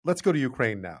Let's go to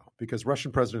Ukraine now, because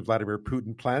Russian President Vladimir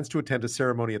Putin plans to attend a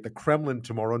ceremony at the Kremlin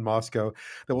tomorrow in Moscow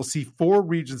that will see 4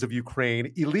 regions of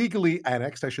Ukraine illegally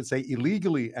annexed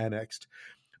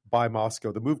by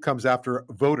Moscow. The move comes after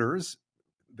voters,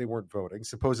 they weren't voting,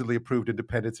 supposedly approved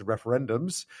independence and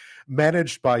referendums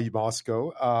managed by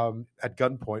Moscow at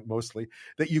gunpoint mostly,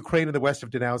 that Ukraine and the West have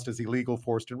denounced as illegal,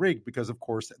 forced, and rigged, because of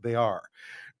course they are.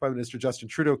 Prime Minister Justin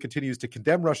Trudeau continues to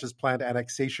condemn Russia's planned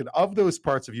annexation of those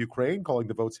parts of Ukraine, calling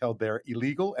the votes held there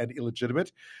illegal and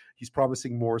illegitimate. He's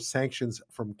promising more sanctions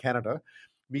from Canada.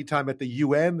 Meantime, at the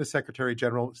UN, the Secretary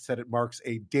General said it marks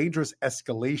a dangerous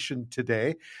escalation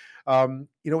today.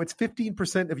 It's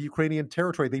 15% of Ukrainian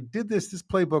territory. They did this. This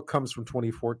playbook comes from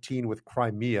 2014 with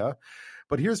Crimea.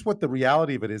 But here's what the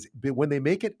reality of it is. When they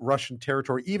make it Russian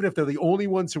territory, even if they're the only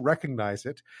ones who recognize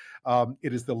it,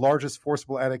 it is the largest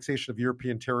forcible annexation of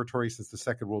European territory since the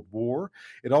Second World War.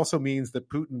 It also means that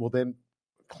Putin will then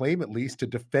claim, at least, to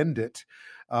defend it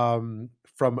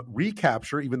from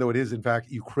recapture, even though it is, in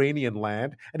fact, Ukrainian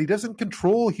land. And he doesn't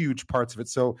control huge parts of it,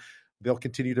 so they'll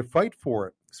continue to fight for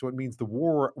it. So it means the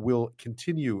war will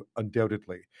continue,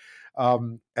 undoubtedly.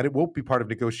 And it won't be part of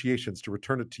negotiations to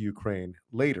return it to Ukraine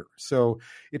later. So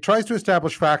it tries to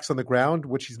establish facts on the ground,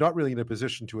 which he's not really in a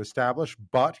position to establish,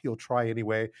 but he'll try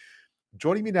anyway.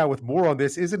 Joining me now with more on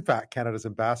this is, in fact, Canada's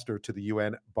ambassador to the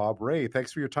UN, Bob Rae.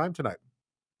 Thanks for your time tonight.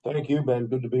 Thank you, Ben.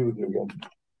 Good to be with you again.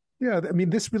 Yeah, I mean,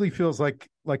 this really feels like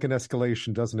an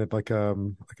escalation, doesn't it? Like a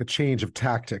change of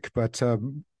tactic. But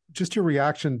just your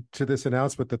reaction to this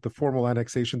announcement that the formal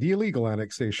annexation, the illegal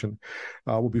annexation,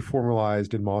 will be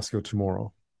formalized in Moscow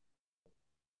tomorrow.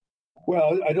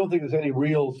 Well, I don't think there's any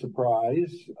real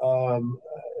surprise.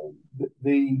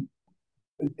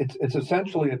 It's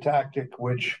essentially a tactic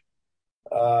which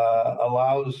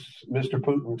allows Mr.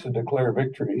 Putin to declare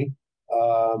victory,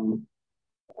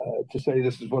 to say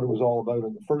this is what it was all about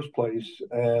in the first place,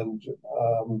 and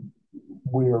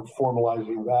we are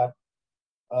formalizing that,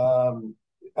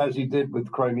 as he did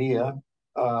with Crimea.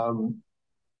 The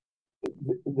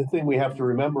thing we have to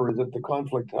remember is that the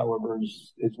conflict, however,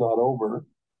 is not over.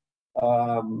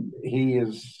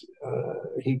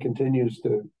 He continues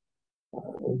to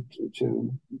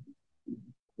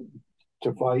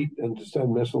fight and to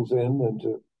send missiles in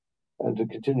and to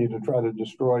continue to try to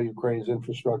destroy Ukraine's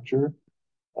infrastructure.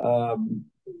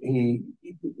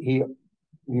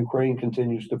 Ukraine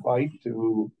continues to fight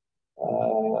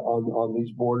on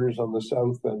these borders on the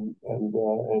south and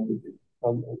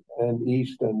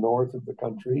east and north of the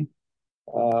country,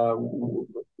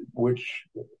 which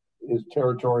is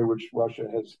territory which Russia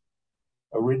has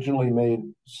originally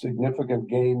made significant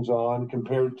gains on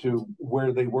compared to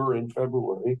where they were in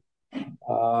February,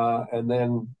 and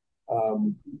then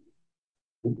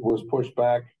was pushed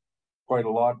back quite a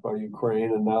lot by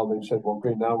Ukraine, and now they've said, well,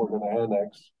 okay, now we're going to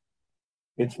annex.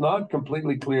 It's not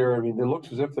completely clear. I mean, it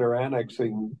looks as if they're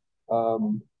annexing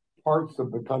parts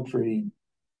of the country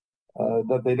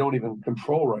that they don't even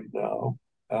control right now,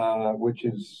 which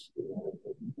is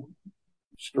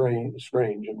strange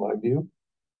in my view.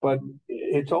 But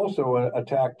it's also a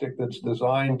tactic that's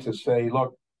designed to say,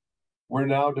 look, we're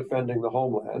now defending the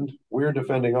homeland. We're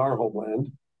defending our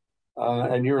homeland,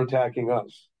 and you're attacking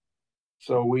us.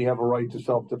 So we have a right to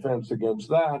self-defense against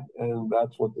that, and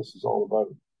that's what this is all about.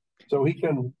 So he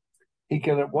can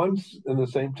at once, in the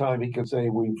same time, he can say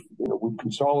we've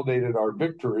consolidated our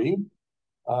victory,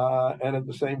 and at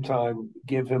the same time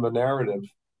give him a narrative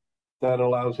that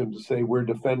allows him to say we're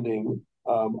defending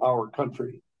our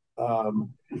country.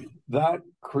 That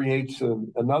creates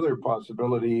another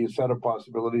possibility, a set of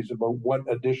possibilities about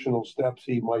what additional steps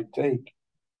he might take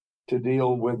to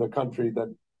deal with a country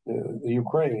that the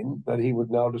Ukraine that he would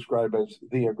now describe as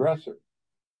the aggressor,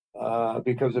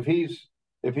 because if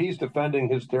he's defending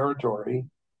his territory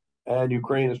and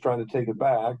Ukraine is trying to take it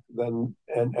back, then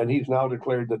and he's now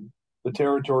declared that the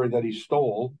territory that he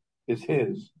stole is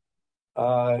his,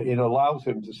 it allows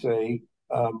him to say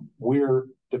we're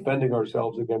defending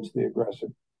ourselves against the aggressor,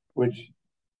 which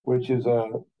is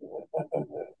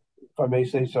if I may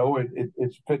say so,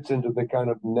 it fits into the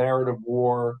kind of narrative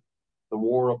war, the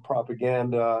war of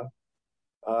propaganda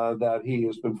that he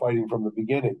has been fighting from the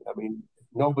beginning. I mean,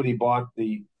 nobody bought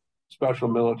the special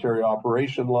military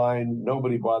operation line.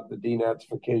 Nobody bought the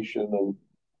denazification and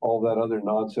all that other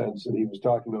nonsense that he was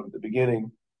talking about at the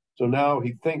beginning. So now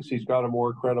he thinks he's got a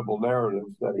more credible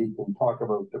narrative that he can talk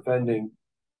about defending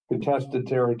contested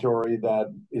territory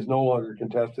that is no longer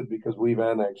contested because we've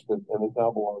annexed it and it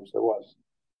now belongs to us.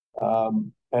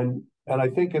 And I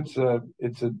think it's to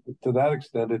that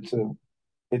extent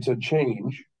it's a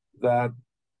change that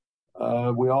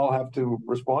we all have to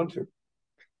respond to.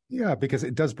 Yeah, because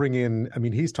it does bring in, I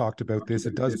mean, he's talked about this,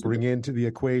 it does bring into the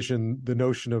equation the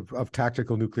notion of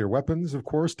tactical nuclear weapons, of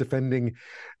course, defending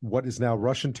what is now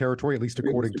Russian territory, at least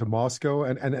according to Moscow.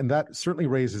 And that certainly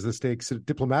raises the stakes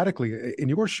diplomatically in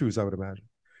your shoes, I would imagine.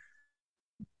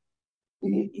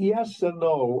 Yes and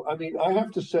no. I mean, I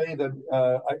have to say that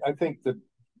I think that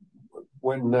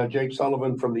when Jake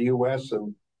Sullivan from the U.S.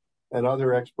 and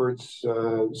other experts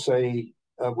say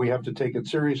we have to take it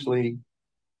seriously,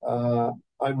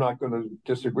 I'm not going to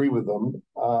disagree with them.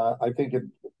 I think, of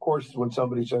course, when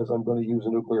somebody says I'm going to use a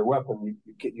nuclear weapon,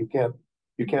 you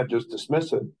can't just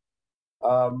dismiss it.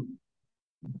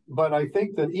 But I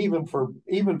think that even for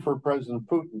President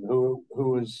Putin,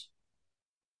 who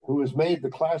has made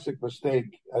the classic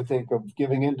mistake, I think, of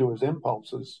giving into his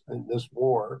impulses in this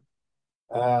war,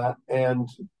 and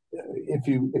if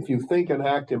you think and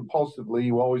act impulsively,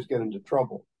 you always get into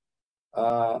trouble.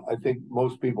 I think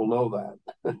most people know that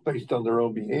based on their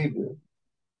own behavior.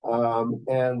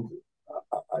 And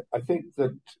I think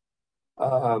that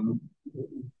the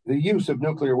use of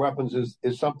nuclear weapons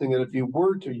is something that if you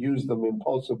were to use them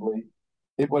impulsively,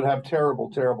 it would have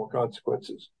terrible, terrible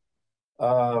consequences.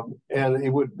 And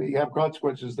it would have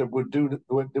consequences that would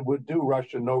do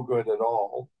Russia no good at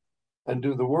all and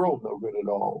do the world no good at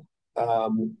all.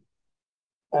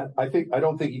 I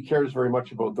don't think he cares very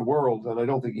much about the world, and I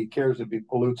don't think he cares if he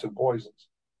pollutes and poisons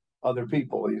other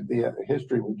people. The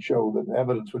history would show that,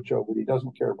 evidence would show that he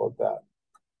doesn't care about that.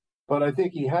 But I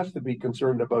think he has to be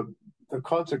concerned about the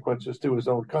consequences to his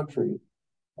own country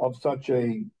of such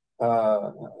a,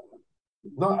 I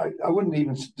wouldn't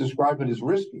even describe it as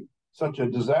risky, such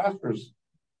a disastrous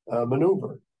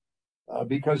maneuver,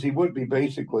 because he would be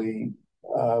basically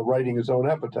writing his own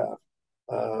epitaph.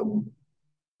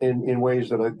 In ways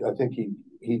that I think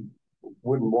he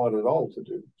wouldn't want at all to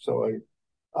do. So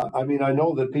I mean, I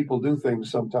know that people do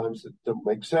things sometimes that don't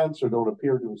make sense or don't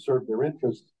appear to serve their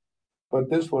interests,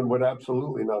 but this one would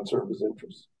absolutely not serve his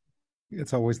interests.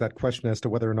 It's always that question as to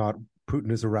whether or not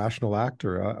Putin is a rational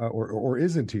actor, or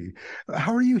isn't he?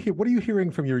 How are you? What are you hearing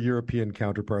from your European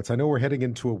counterparts? I know we're heading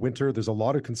into a winter. There's a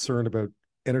lot of concern about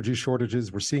energy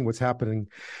shortages. We're seeing what's happening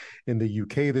in the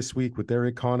UK this week with their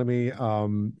economy.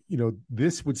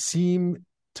 This would seem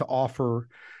to offer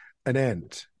an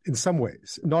end in some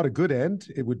ways. Not a good end.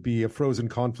 It would be a frozen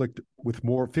conflict with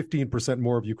 15%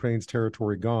 more of Ukraine's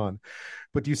territory gone.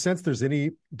 But do you sense there's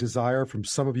any desire from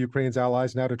some of Ukraine's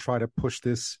allies now to try to push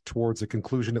this towards a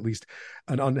conclusion, at least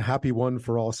an unhappy one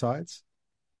for all sides?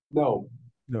 No.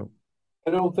 I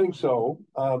don't think so.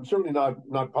 Certainly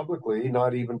not publicly,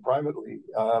 not even privately.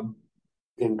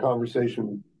 In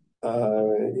conversation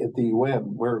at the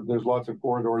UN, where there's lots of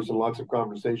corridors and lots of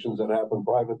conversations that happen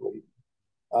privately.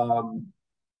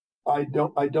 I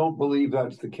don't believe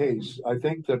that's the case. I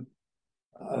think that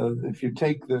if you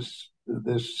take this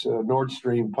Nord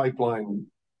Stream pipeline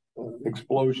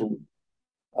explosion,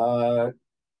 I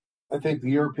think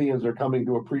the Europeans are coming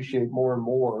to appreciate more and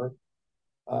more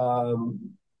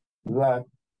that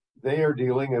they are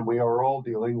dealing, and we are all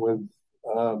dealing with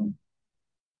a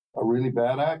really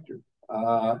bad actor,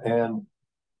 and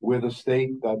with a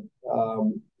state that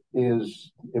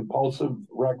is impulsive,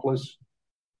 reckless,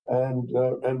 and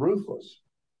ruthless,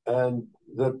 and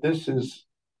that this is,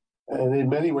 and in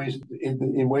many ways,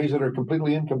 in ways that are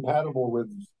completely incompatible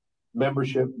with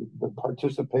membership, the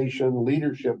participation,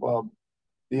 leadership of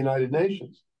the United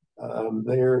Nations.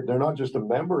 They're not just a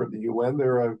member of the UN;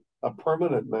 they're a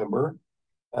permanent member,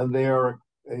 and they are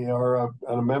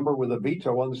a member with a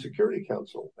veto on the Security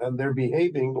Council, and they're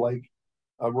behaving like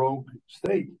a rogue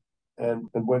state. And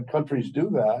when countries do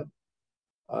that,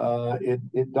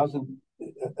 it doesn't.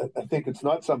 I think it's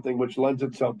not something which lends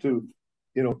itself to,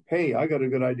 hey, I got a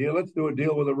good idea. Let's do a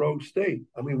deal with a rogue state.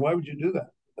 I mean, why would you do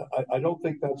that? I don't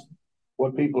think that's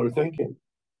what people are thinking.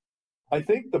 I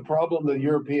think the problem that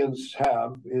Europeans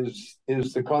have is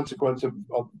the consequence of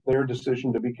their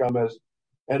decision to become as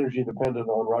energy dependent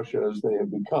on Russia as they have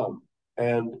become,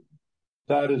 and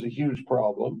that is a huge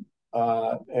problem.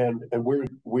 And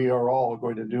we are all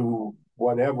going to do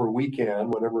whatever we can,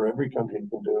 whatever every country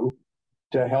can do,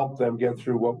 to help them get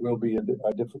through what will be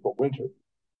a difficult winter.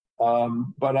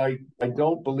 But I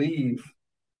don't believe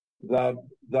that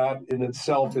in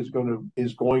itself is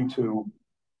going to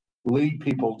lead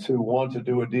people to want to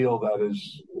do a deal that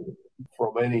is,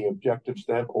 from any objective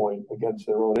standpoint, against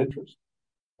their own interest.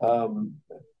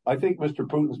 I think Mr.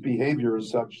 Putin's behavior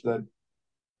is such that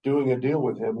doing a deal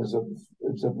with him is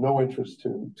of no interest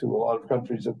to a lot of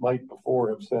countries that might before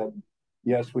have said,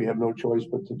 yes, we have no choice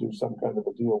but to do some kind of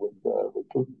a deal with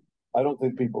Putin. I don't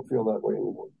think people feel that way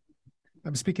anymore.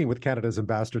 I'm speaking with Canada's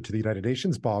ambassador to the United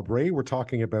Nations, Bob Rae. We're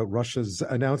talking about Russia's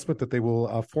announcement that they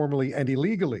will formally and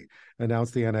illegally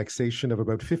announce the annexation of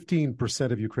about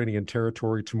 15% of Ukrainian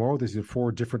territory tomorrow. These are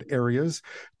four different areas,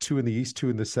 two in the east,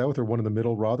 two in the south, or one in the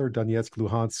middle, rather, Donetsk,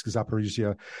 Luhansk,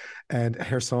 Zaporizhia, and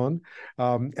Kherson.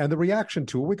 And the reaction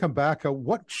to it, when we come back,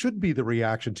 what should be the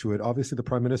reaction to it? Obviously, the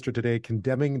Prime Minister today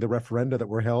condemning the referenda that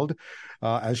were held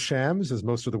as shams, as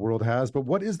most of the world has. But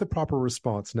what is the proper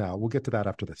response now? We'll get to that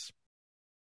after this.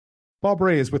 Bob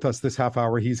Rae is with us this half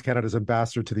hour. He's Canada's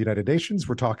ambassador to the United Nations.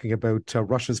 We're talking about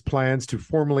Russia's plans to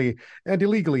formally and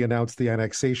illegally announce the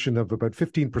annexation of about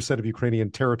 15% of Ukrainian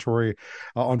territory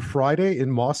on Friday in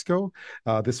Moscow.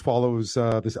 This follows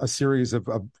a series of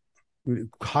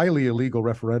highly illegal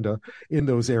referenda in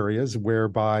those areas,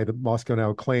 whereby Moscow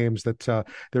now claims that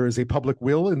there is a public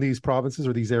will in these provinces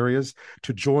or these areas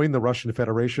to join the Russian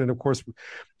Federation. And of course,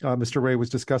 Mr. Rae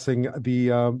was discussing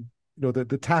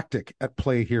the tactic at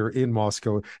play here in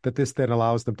Moscow, that this then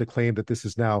allows them to claim that this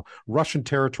is now Russian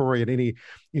territory, and any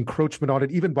encroachment on it,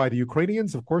 even by the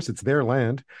Ukrainians, of course, it's their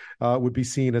land, would be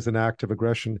seen as an act of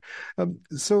aggression.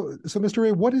 So, Mr.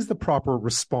 Rae, what is the proper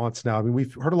response now? I mean,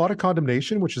 we've heard a lot of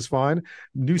condemnation, which is fine.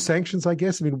 New sanctions, I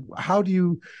guess. I mean, how do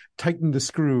you tighten the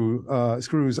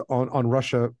screws on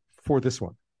Russia for this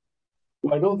one?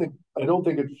 Well, I don't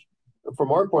think it's,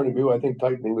 from our point of view, I think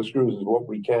tightening the screws is what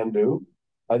we can do.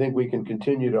 I think we can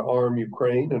continue to arm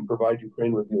Ukraine and provide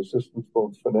Ukraine with the assistance,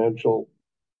 both financial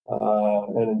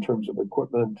and in terms of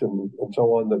equipment and so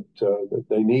on that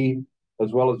they need,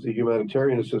 as well as the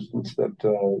humanitarian assistance that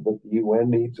the UN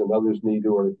needs and others need,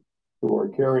 who are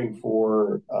caring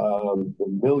for the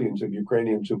millions of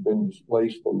Ukrainians who've been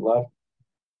displaced and left.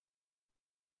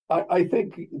 I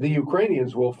think the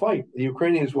Ukrainians will fight. The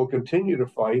Ukrainians will continue to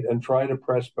fight and try to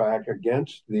press back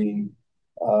against the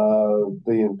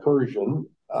incursion.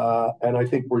 And I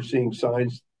think we're seeing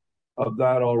signs of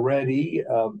that already.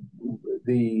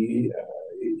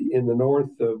 In the north,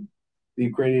 the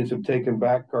Ukrainians have taken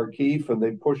back Kharkiv, and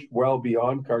they pushed well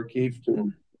beyond Kharkiv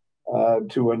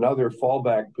to another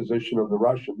fallback position of the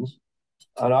Russians.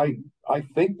 And I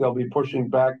think they'll be pushing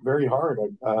back very hard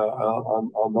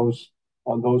on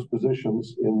those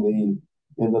positions in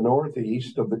the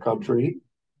northeast of the country,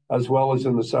 as well as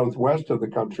in the southwest of the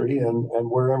country, and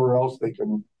wherever else they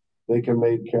can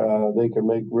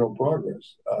make real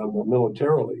progress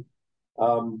militarily.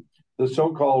 The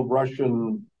so-called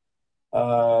Russian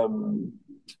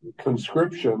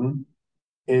conscription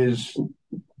is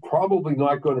probably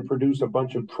not going to produce a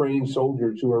bunch of trained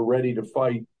soldiers who are ready to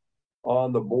fight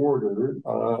on the border,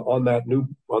 on that new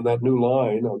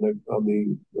line, on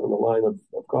the line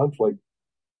of conflict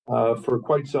for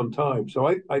quite some time. So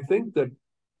I think that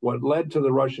what led to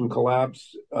the Russian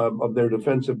collapse of their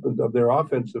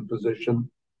offensive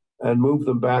position and moved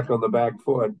them back on the back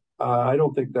foot, I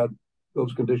don't think that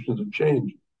those conditions have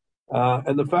changed.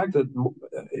 And the fact that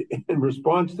in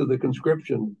response to the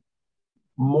conscription,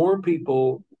 more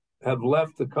people have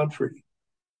left the country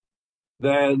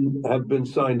than have been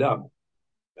signed up,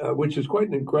 which is quite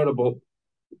an incredible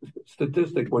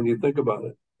statistic when you think about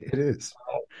it. It is.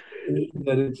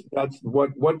 That's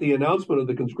what the announcement of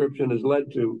the conscription has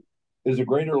led to, is a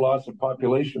greater loss of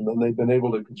population than they've been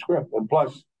able to conscript. And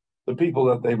plus, the people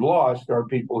that they've lost are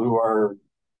people who are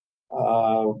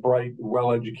bright,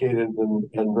 well-educated,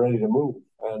 and ready to move.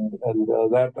 And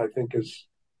that, I think, is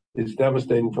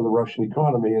devastating for the Russian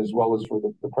economy, as well as for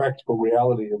the practical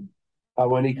reality of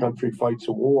how any country fights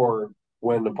a war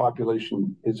when the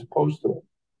population is opposed to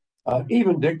it.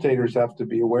 Even dictators have to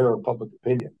be aware of public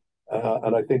opinion.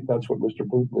 And I think that's what Mr.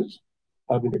 Putin is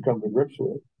having to come to grips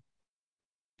with.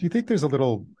 Do you think there's a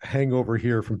little hangover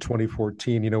here from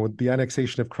 2014? You know, when the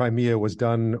annexation of Crimea was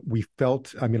done, we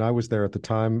felt, I mean, I was there at the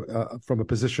time, from a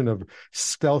position of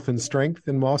stealth and strength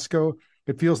in Moscow.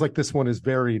 It feels like this one is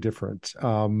very different.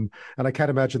 And I can't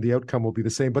imagine the outcome will be the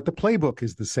same, but the playbook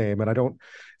is the same. And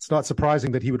it's not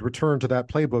surprising that he would return to that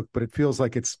playbook, but it feels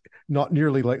like it's not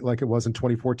nearly like it was in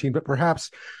 2014. But perhaps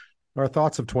our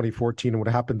thoughts of 2014 and what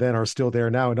happened then are still there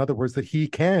now. In other words, that he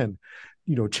can,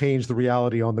 change the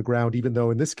reality on the ground, even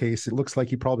though in this case, it looks like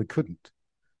he probably couldn't.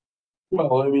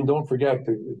 Well, I mean, don't forget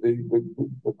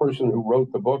the person who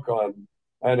wrote the book on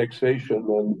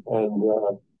annexation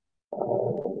and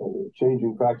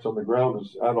changing facts on the ground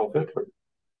is Adolf Hitler.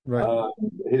 Right.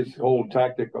 His whole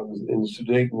tactic in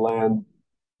Sudetenland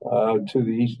to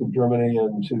the east of Germany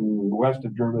and to the west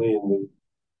of Germany in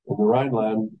the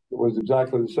Rhineland was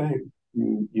exactly the same.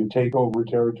 You take over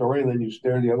territory and then you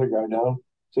stare the other guy down,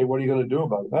 say, what are you going to do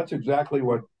about it? That's exactly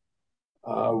what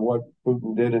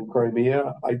Putin did in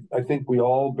Crimea. I think we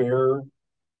all bear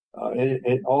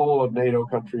all of NATO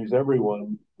countries,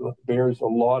 everyone bears a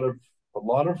lot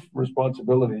of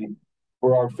responsibility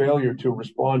for our failure to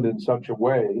respond in such a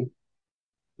way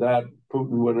that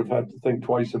Putin would have had to think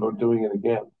twice about doing it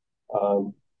again.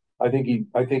 Um, I think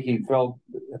he felt,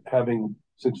 having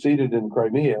succeeded in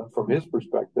Crimea from his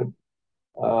perspective,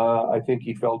 I think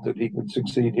he felt that he could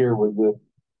succeed here with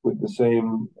the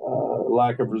same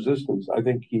lack of resistance. I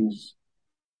think he's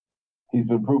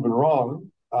been proven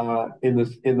wrong in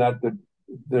that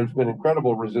there's been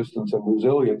incredible resistance and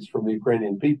resilience from the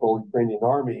Ukrainian people, Ukrainian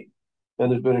army,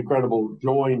 and there's been incredible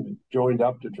joined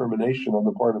up determination on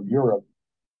the part of Europe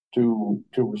to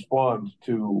respond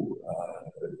to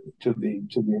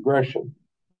the aggression.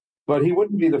 But he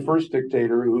wouldn't be the first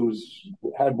dictator who's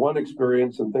had one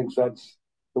experience and thinks that's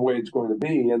the way it's going to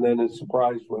be, and then is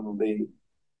surprised when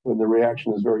the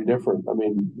reaction is very different. I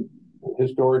mean,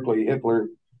 historically, Hitler,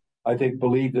 I think,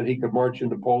 believed that he could march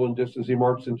into Poland just as he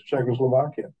marched into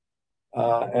Czechoslovakia,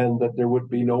 and that there would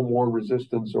be no more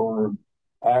resistance or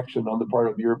action on the part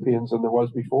of Europeans than there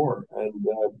was before, and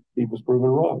he was proven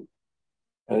wrong.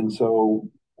 And so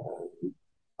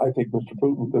I think Mr.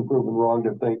 Putin's been proven wrong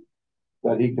to think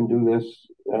that he can do this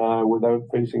without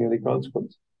facing any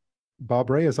consequence. Bob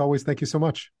Rae, as always, thank you so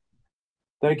much.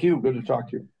 Thank you. Good to talk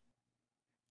to you.